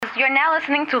You're now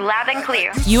listening to Loud and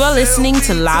Clear. You are listening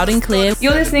to Loud and Clear.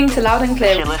 You're listening to Loud and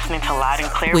Clear. You're listening to Loud and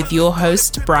Clear. With your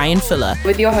host, Brian Fuller.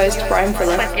 With your host, Brian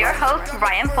Fuller. With your host,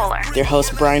 Brian Fuller. Your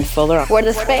host, Brian Fuller. Where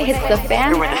the spit hits the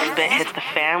fan. Where the spit hits the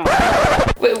fan.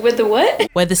 With the what?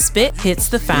 Where the spit hits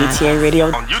the fan. UTA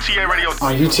Radio. On UTA Radio.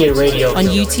 On UTA Radio. On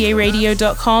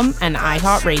UTARadio.com and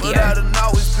iHeartRadio.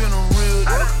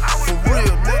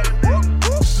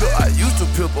 I used to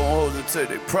pimp on hoes until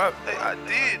they property. I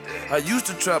did that. I used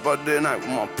to trap out there night with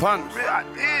my partners. I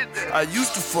did that. I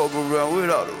used to fuck around with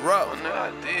all the rock.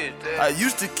 I did that. I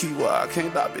used to keep what I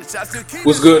can't die, bitch. I still keep.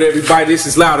 What's good, everybody? This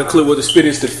is Loud and Clear with the Spit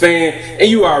is the Fan, and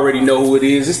you already know who it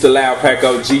is. It's the Loud Pack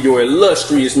OG, your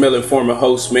illustrious Melinformer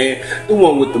host, man. The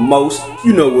one with the most.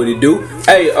 You know what it do.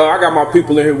 Hey, I got my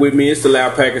people in here with me. It's the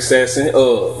Loud Pack Assassin,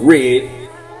 Red.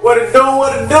 What it do,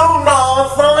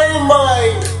 no, son,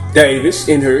 Mike. Davis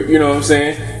in here, you know what I'm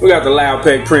saying? We got the Loud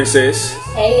Pack Princess.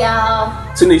 Hey, y'all.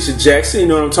 Tanisha Jackson, you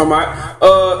know what I'm talking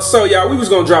about? So, y'all, we was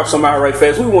going to drop some out right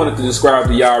fast. We wanted to describe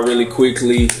to y'all really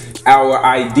quickly our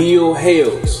ideal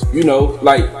hells. You know,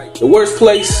 like the worst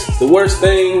place, the worst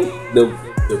thing, the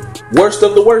worst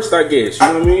of the worst, I guess. You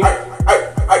know what I mean?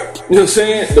 You know what I'm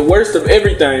saying? The worst of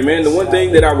everything, man. The one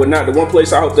thing that I would not, the one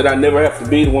place I hope that I never have to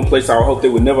be, the one place I hope they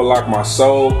would never lock my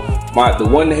soul, the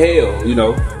one hell, you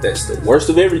know, that's the worst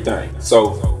of everything. So,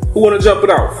 who want to jump it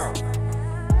off?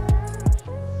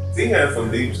 He had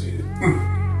some deep shit.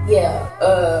 Yeah,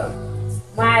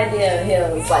 my idea of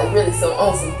hell is like really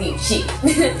on some deep shit.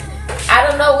 I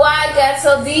don't know why it got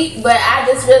so deep, but I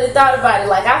just really thought about it.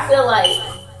 Like, I feel like,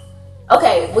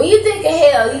 okay, when you think of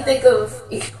hell, you think of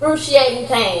excruciating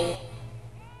pain.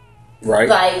 Right.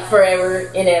 Like,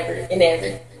 forever and ever and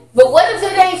ever. But what if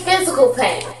it ain't physical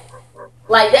pain?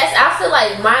 Like, I feel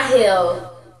like my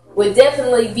hell would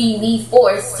definitely be me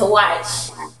forced to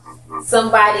watch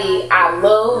somebody I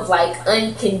love, like,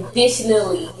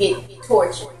 unconditionally get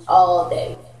tortured all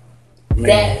day. Man.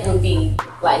 That would be,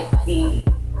 like,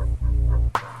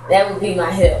 that would be my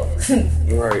hell.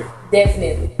 Right.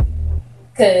 Definitely.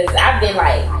 Because I've been,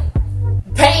 like,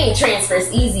 pain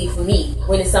transfers easy for me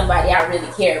when it's somebody I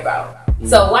really care about. Mm-hmm.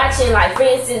 So watching, like, for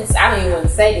instance, I don't even want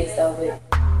to say this, though,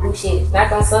 but, oh, shit,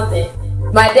 back on something.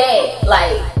 My dad,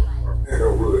 like,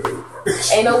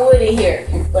 ain't no wood in here,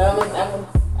 but I don't know.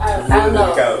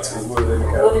 Wood in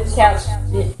the couch.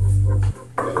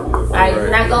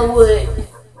 I'm not gonna wood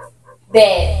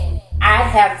that I'd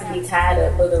have to be tied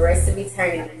up for the rest of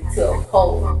eternity to a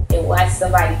pole and watch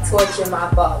somebody torture my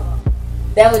body.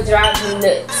 That would drive me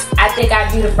nuts. I think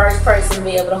I'd be the first person to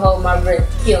be able to hold my breath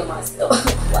to kill myself.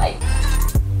 Like,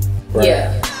 right.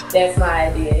 Yeah, that's my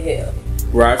idea of hell.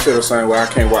 Right, I feel the same way. I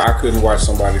couldn't watch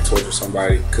somebody torture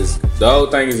somebody, because the whole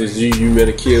thing is you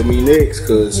better kill me next,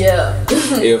 because yeah.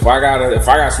 if I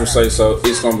got some say so,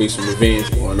 it's gonna be some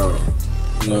revenge going on.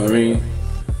 You know what I mean?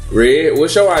 Red,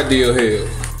 what's your ideal hell?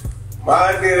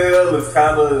 My ideal hell is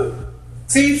kind of.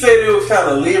 T said it was kind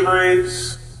of leverage,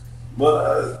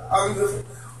 but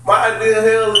my ideal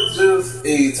hell is just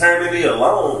eternity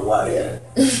alone, like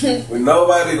with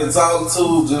nobody to talk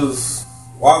to, just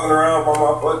walking around by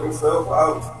my fucking self.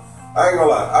 I ain't gonna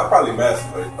lie, I probably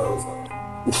masturbate those.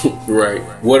 Right.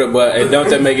 What about, and don't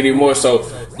that make it even more so?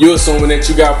 You assuming that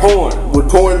you got porn? Would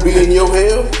porn be in your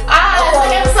hell? That's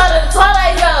like episode of the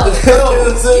Twilight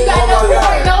Zone. You got no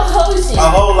porn, no whole shit. A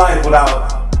whole life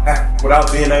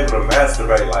without being able to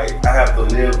masturbate. Like, I have to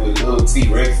live with little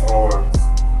T-Rex arms.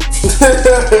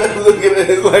 Look at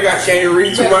it, like I can't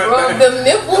reach my the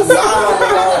nipples.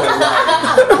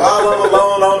 While I'm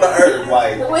alone on the earth,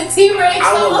 like with T-Rex,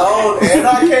 I'm alone and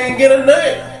I can't get a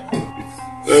nut.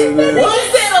 What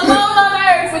is it, alone on the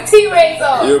earth with T-Rex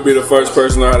on? You'll be the first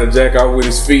person to know how to jack off with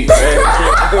his feet. I'll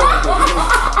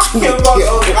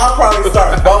probably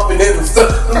start bumping into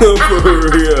stuff. For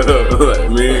real,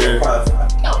 like, man.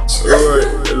 Right,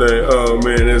 like, oh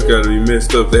man, that's gotta be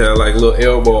messed up to have like little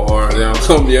elbow arms.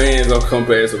 Your hands don't come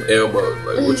past some elbows.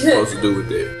 Like, what you supposed to do with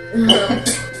that?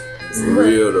 For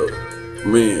real though,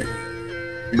 man.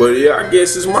 But yeah, I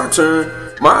guess it's my turn.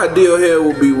 My ideal hell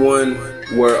would be one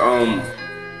where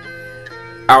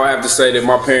I would have to say that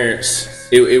my parents,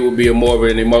 it would be more of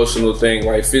an emotional thing,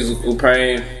 like physical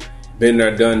pain. Been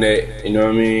there, done that. You know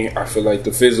what I mean? I feel like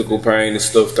the physical pain is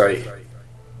stuff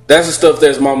that's the stuff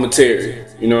that's momentary,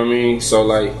 you know what I mean? So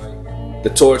like the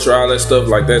torture, all that stuff,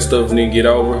 like that stuff need to get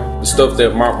over. The stuff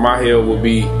that my hell would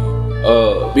be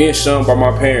being shunned by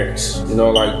my parents, you know,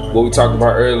 like what we talked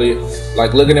about earlier,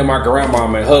 like looking at my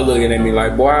grandmama and her looking at me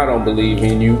like, boy, I don't believe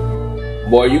in you.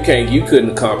 Boy, you couldn't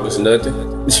accomplish nothing.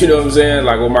 You know what I'm saying?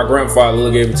 Like when my grandfather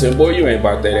looked at me and said, boy, you ain't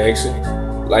about that action.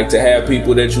 like to have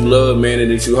people that you love, man, and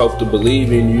that you hope to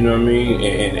believe in, you know what I mean,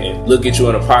 and look at you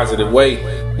in a positive way,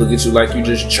 look at you like you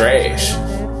just trash. You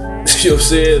know what I'm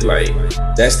saying? Like,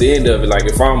 that's the end of it. Like,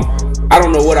 I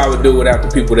don't know what I would do without the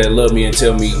people that love me and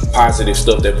tell me positive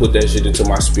stuff that put that shit into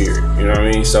my spirit. You know what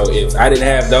I mean? So if I didn't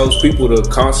have those people to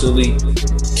constantly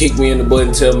kick me in the butt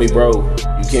and tell me, bro,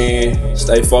 you can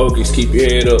stay focused, keep your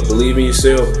head up, believe in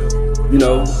yourself, you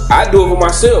know, I do it for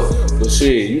myself. But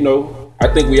shit, you know, I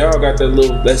think we all got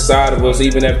that side of us.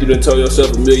 Even after you done told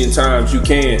yourself a million times you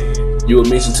can, you will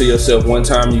mention to yourself one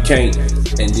time you can't,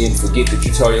 and then forget that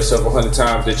you told yourself 100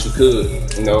 times that you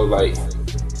could. You know, like,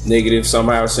 negative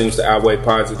somehow seems to outweigh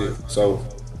positive. So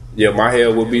yeah, my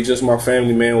hell would be just my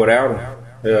family, man, without them.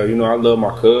 Yeah, you know, I love my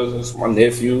cousins, my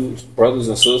nephews, brothers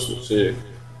and sisters. Shit.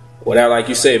 Without, like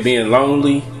you said, being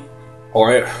lonely,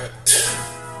 or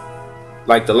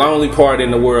like the lonely part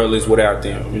in the world is without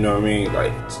them. You know what I mean?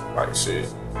 Like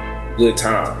shit, good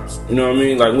times. You know what I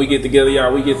mean? Like, we get together,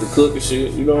 y'all, we get to cook and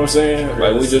shit. You know what I'm saying?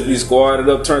 Like, we just be squatted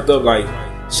up, turned up. Like,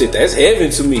 shit, that's heaven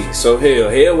to me. So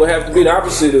hell would have to be the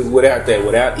opposite of without that,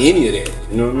 without any of that.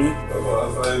 You know what I mean? That's what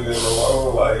I'm saying, being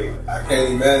alone. Like, I can't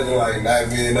imagine, like, not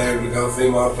being able to go see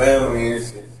my family and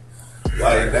shit.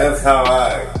 Like, that's how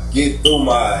I get through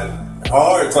my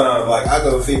hard times. Like, I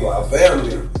go see my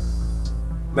family.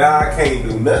 Now I can't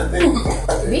do nothing.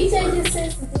 BJ just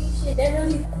said some deep shit. That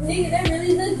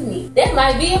really hooked me. That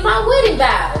might be in my wedding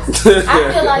vows.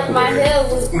 I feel like my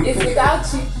hell is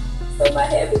without you, so my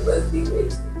heaven must be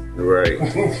with you. Right.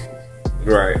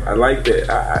 Right. I like that.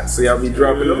 I see I'll be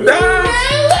dropping them down.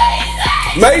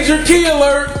 Major key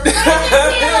alert.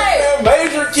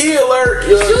 Major key alert.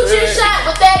 You know Shoot your shot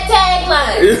with that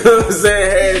tagline. You know what I'm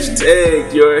saying?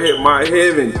 Hashtag you're hit my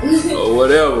heaven or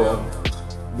whatever.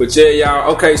 But yeah,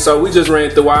 y'all, okay, so we just ran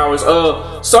through hours.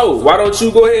 So why don't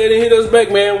you go ahead and hit us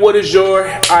back, man? What is your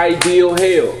ideal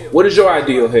hell? What is your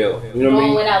ideal hell? You know what I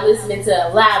mean? Without listening to a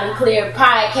Loud and Clear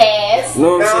podcast. You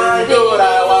know what I'm Now I saying? do what I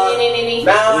want.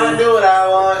 Now I do what I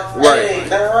want. Right. Hey,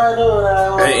 now I do what I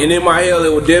want. And in my hell,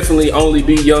 it would definitely only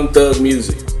be Young Thug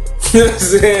music. You know what I'm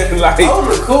saying? Like, On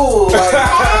the cool, like,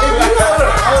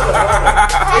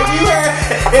 if you had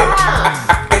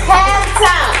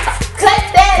Halftime. Cut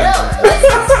that up. Let's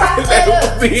just cut that that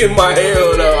up. would be in my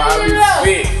hell, though. I'd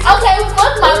be sick. Okay,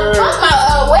 fuck my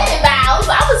wedding vows.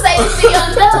 I would say it's the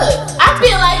Young Thug. I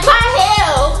feel like my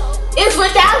hell is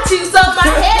without you, so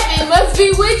my heaven must be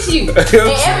with you.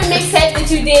 And every mixtape that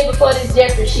you did before this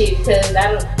Jeffrey shit, because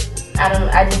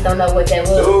I just don't know what that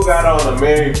was. Dude got on a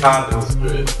Mary Poppins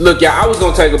dress. Look, y'all, I was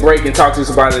going to take a break and talk to us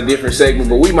about a different segment,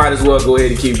 but we might as well go ahead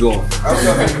and keep going. I'm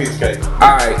gonna make a piece of cake.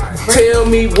 Alright, tell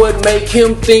me what make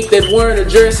him think that wearing a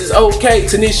dress is okay.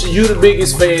 Tanisha, you the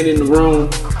biggest fan in the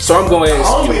room, so I'm going to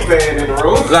ask Only you. fan in the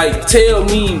room. Like, tell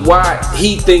me why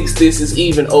he thinks this is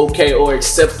even okay or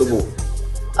acceptable.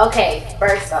 Okay,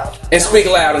 first off. And speak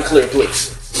loud and clear,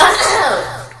 please.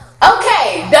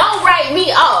 Okay, don't write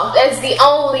me off as the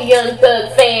only Young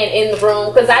Thug fan in the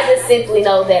room, because I just simply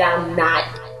know that I'm not.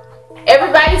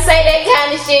 Everybody say that kind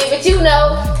of shit, but you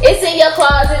know, it's in your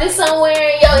closet, it's somewhere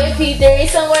in your MP3,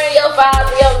 somewhere in your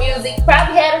files, in your music. You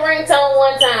probably had a ringtone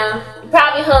one time. You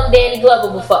probably hummed Danny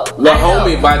Glover before. Lil'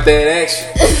 homie about that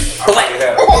action.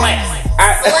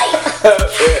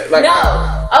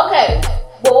 No. Okay.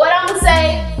 But what I'm gonna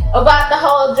say about the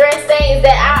whole dress thing is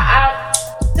that I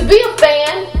to be a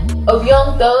fan of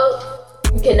Young Thug,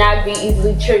 you cannot be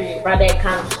easily triggered by that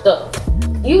kind of stuff.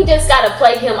 You just gotta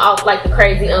play him off like the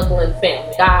crazy uncle in the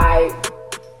family.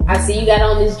 I see you got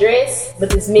on this dress, but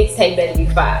this mixtape better be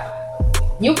fire.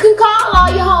 You can call all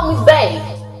your homies babe,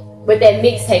 but that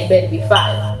mixtape better be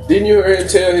fire. Didn't you hear him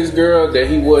tell his girl that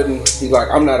he's like,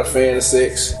 I'm not a fan of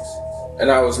sex?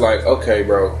 And I was like, okay,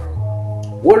 bro.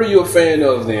 What are you a fan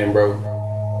of then, bro?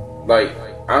 Like,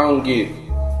 I don't get it.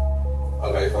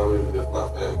 Okay, so I'm just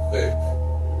not fan of sex.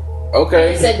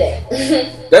 Okay. You said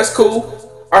that. That's cool.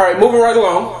 Alright, moving right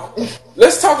along.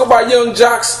 Let's talk about Young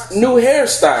Jock's new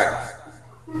hairstyle.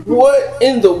 What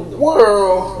in the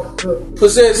world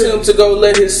possessed him to go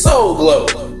let his soul glow?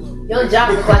 Young Jock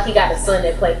looks like he got a son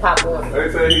that play Pop Warner.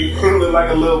 They say he look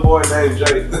like a little boy named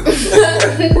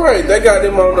Jake. Right, they got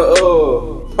him on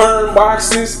the perm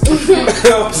boxes. You know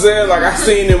what I'm saying? Like, I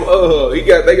seen him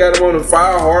they got him on the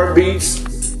 5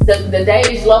 heartbeats. The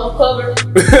Dave Low cover.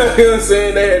 You know what I'm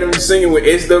saying? They had him singing with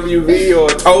SWV or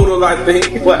Total, I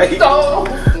think. Like, So,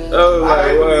 oh I my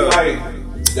hate to be wow. like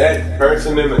that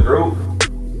person in the group,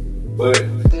 but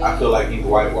I feel like he's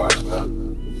whitewashed now.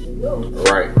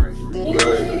 Right. You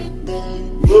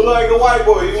look like a white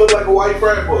boy. You look like a white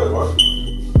frat boy, man.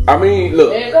 I mean,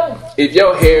 look, there you go. if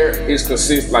your hair is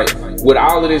consistent, like with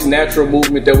all of this natural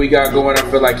movement that we got going,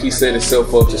 I feel like he set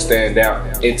himself up to stand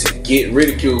out and to get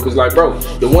ridiculed. Because, like, bro,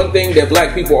 the one thing that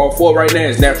black people are for right now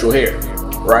is natural hair,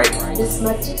 right? This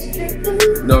much is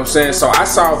true. You know what I'm saying? So I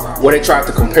saw where they tried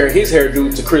to compare his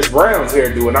hairdo to Chris Brown's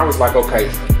hairdo, and I was like, okay,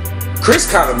 Chris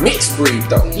kind of mixed breed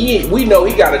though. We know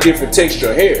he got a different texture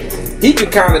of hair. He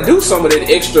could kind of do some of that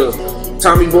extra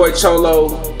Tommy Boy Cholo,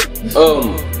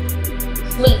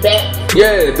 Slick back.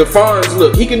 yeah, the Fonz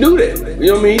look. He can do that. You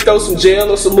know what I mean? He throw some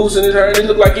gel or some mousse in his hair, and it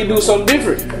look like he do something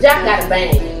different. Jock got a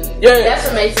bang. Yeah, That's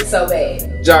what makes it so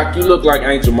bad. Jock, you look like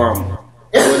Angel Mama.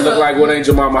 You look like what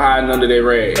Angel Mama hiding under that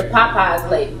rag. The Popeyes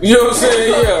lady. You know what I'm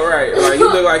saying? Yeah, right. Like he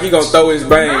look like he gonna throw his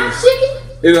bangs. Chicken?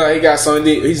 You know, he got something.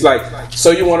 He's like,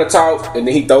 so you want to talk? And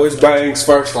then he throw his bangs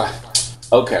first, like,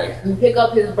 okay. You pick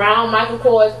up his brown Michael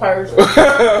Kors purse.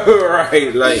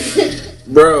 Right, like,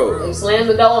 bro. And slam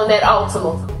the door on that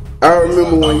Ultima. I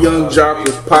remember when Young Jock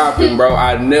was popping, bro.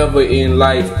 I never in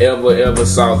life ever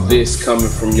saw this coming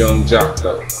from Young Jock,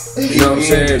 though. You know what I'm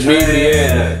saying?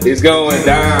 Mediana, it's going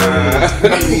down.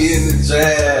 He in the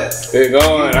jab. It's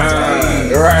going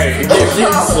down. Right.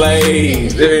 Getting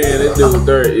slaves. Yeah, this dude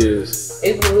there is.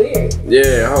 It's weird.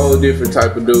 Yeah, a whole different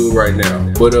type of dude right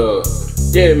now. But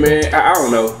yeah, man, I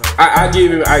don't know. I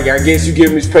give him. I guess you give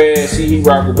him his pass. He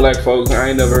rock with black folks. I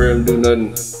ain't never heard him do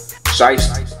nothing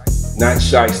shiesty. Not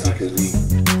shiesty, cause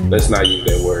let's not use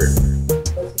that word.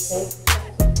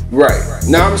 Right.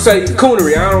 Now I'm saying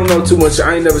coonery. I don't know too much.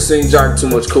 I ain't never seen Jock too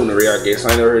much coonery. I guess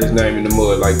I ain't never heard his name in the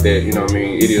mud like that. You know what I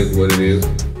mean? It is what it is.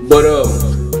 But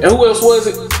and who else was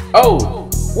it? Oh,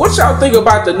 what y'all think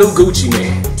about the new Gucci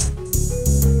Man?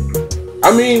 I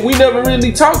mean, we never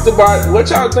really talked about what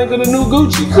y'all think of the new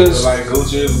Gucci, cause Like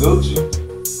Gucci is Gucci.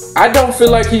 I don't feel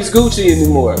like he's Gucci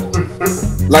anymore.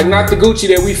 Like not the Gucci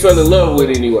that we fell in love with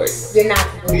anyway. You're not.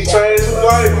 He changed his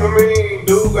life. I mean,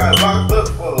 dude got locked up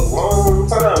for a long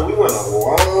time. We went a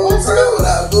long time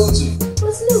without Gucci.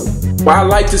 What's new? But I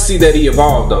like to see that he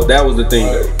evolved though. That was the thing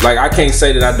though. Like I can't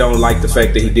say that I don't like the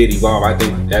fact that he did evolve. I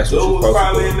think that's what Dude you're was supposed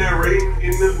probably to in there reading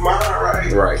in his mind,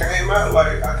 right? Right. Came out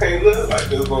like, I can't live like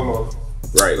this no more. do.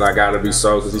 Right, like gotta be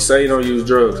so, cause he say he don't use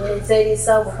drugs. He said he's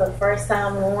sober for the first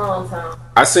time in a long time.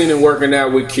 I seen him working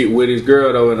out with his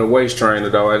girl though in the waist trainer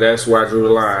though, and that's why I drew the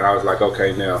line. I was like,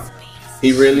 okay, now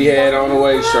he really had on the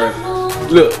waist trainer.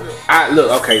 Look,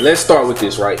 okay, let's start with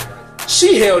this, right?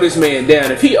 She held this man down.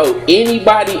 If he owed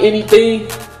anybody anything,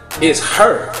 it's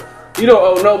her. You don't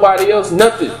owe nobody else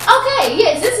nothing. Okay,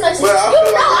 yes, this much. Well, You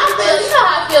know how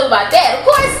I feel about that. Of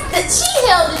course, she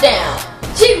held it down.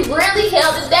 She really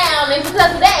held it down, and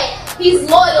because of that, he's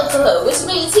loyal to her, which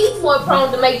means he's more prone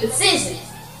to make decisions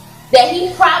that he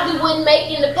probably wouldn't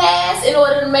make in the past in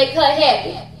order to make her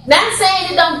happy. Not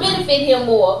saying it don't benefit him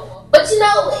more, but you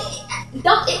know,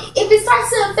 if it starts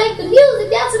to affect the music,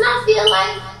 that's when I feel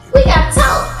like we gotta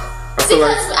talk.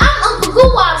 Because I'm Uncle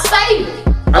Guwap's favorite.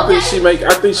 I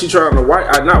think she trying to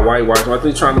not whitewash him. I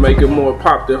think trying to make it more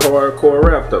pop than hardcore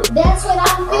rap though. That's what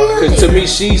I'm feeling. Cause to me,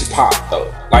 she's pop though.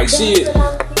 Like she is.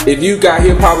 If you got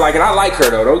hip hop, like, and I like her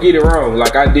though. Don't get it wrong.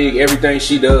 Like I dig everything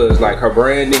she does. Like her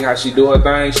branding, how she do her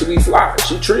thing. She be fly.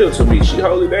 She trill to me. She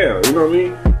hold it down. You know what I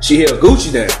mean? She held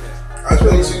Gucci down. I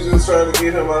think she's just trying to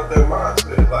get him out that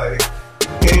mindset. Like,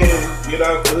 can get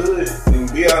out the hood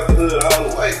and be out the hood all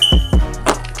the way.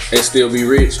 And still be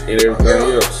rich and everything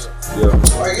else. Yeah.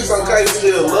 Like, it's okay to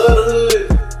still love the hood,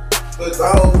 but the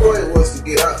whole point was to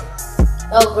get out.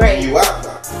 Oh, great. You out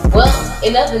now. Well,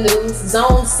 in other news,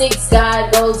 Zone 6 guy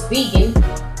goes vegan.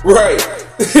 Right.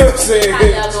 You know what I'm saying? How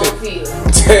y'all gonna feel?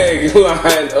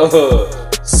 Tagline,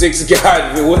 6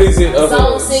 God, what is it?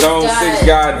 Zone 6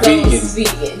 God vegan. goes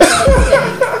vegan.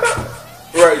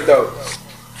 Right though.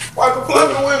 Michael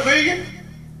Fluffy went vegan.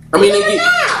 I mean,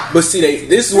 but see,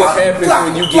 this is what happens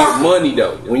when you get money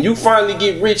though. When you finally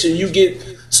get rich and you get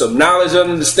some knowledge and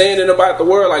understanding about the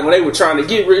world, like when they were trying to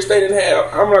get rich, they didn't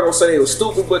have, I'm not gonna say they were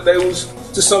stupid, but they was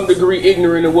to some degree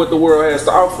ignorant of what the world has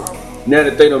to offer. Now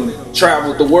that they done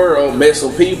traveled the world, met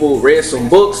some people, read some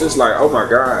books, it's like, oh my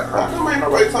God. How come ain't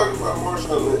nobody talking about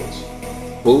Marshawn Lynch?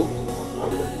 Who?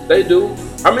 They do.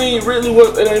 I mean, really,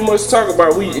 what it ain't much to talk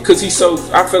about. Because he's so,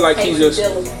 I feel like he's just,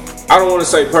 I don't want to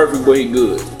say perfect, but he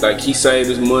good. Like he saved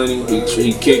his money,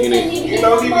 he kicking it. You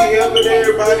know, he be helping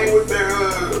everybody with their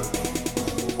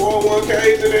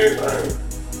 401ks and everything.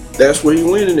 That's where he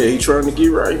winning at. He trying to get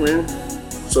right, man.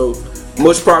 So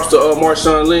much props to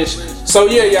Marshawn Lynch. So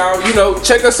yeah, y'all, you know,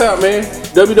 check us out, man.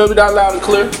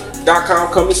 www.loudandclear.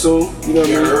 BreakingNews.com coming soon. You know what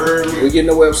I mean? We're getting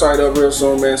the website up real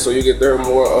soon, man, so you get there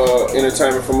more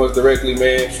entertainment from us directly,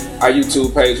 man. Our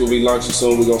YouTube page will be launching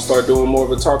soon. We're going to start doing more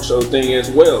of a talk show thing as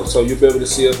well. So you'll be able to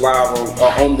see us live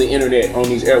on the internet, on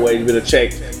these airways. You'll be able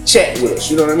to chat with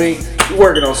us. You know what I mean? We're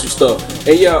working on some stuff.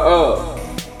 And yeah,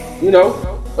 you know,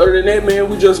 other than that, man,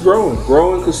 we just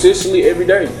growing consistently every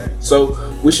day. So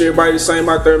wish everybody the same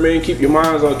out there, man. Keep your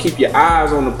eyes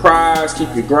on the prize.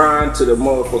 Keep your grind to the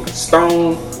motherfucking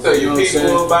stone. Tell your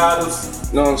people about us.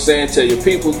 You know what I'm saying? Tell your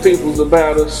peoples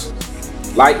about us.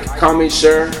 Like, comment,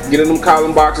 share. Get in them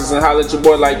column boxes and holler at your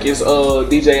boy like it's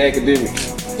DJ Academic.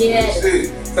 Yeah.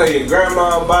 Tell your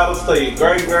grandma about us. Tell your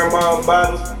great grandma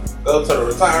about us. Go to the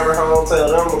retirement home. Tell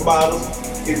them about us.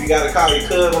 If you gotta call your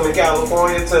cousin in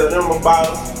California, tell them about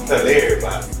us. Tell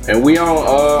everybody. And we on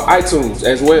iTunes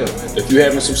as well. If you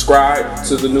haven't subscribed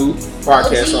to the new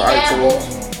podcast on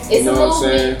iTunes, it's you know a what I'm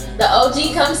saying? The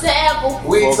OG comes to Apple.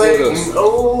 We taking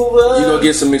over. You gonna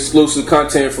get some exclusive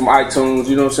content from iTunes.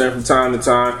 You know what I'm saying? From time to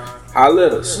time, holla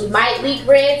at us. We might leak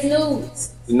Red's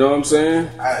news. You know what I'm saying?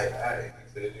 I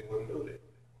said you wouldn't do that.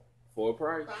 For a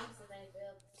price.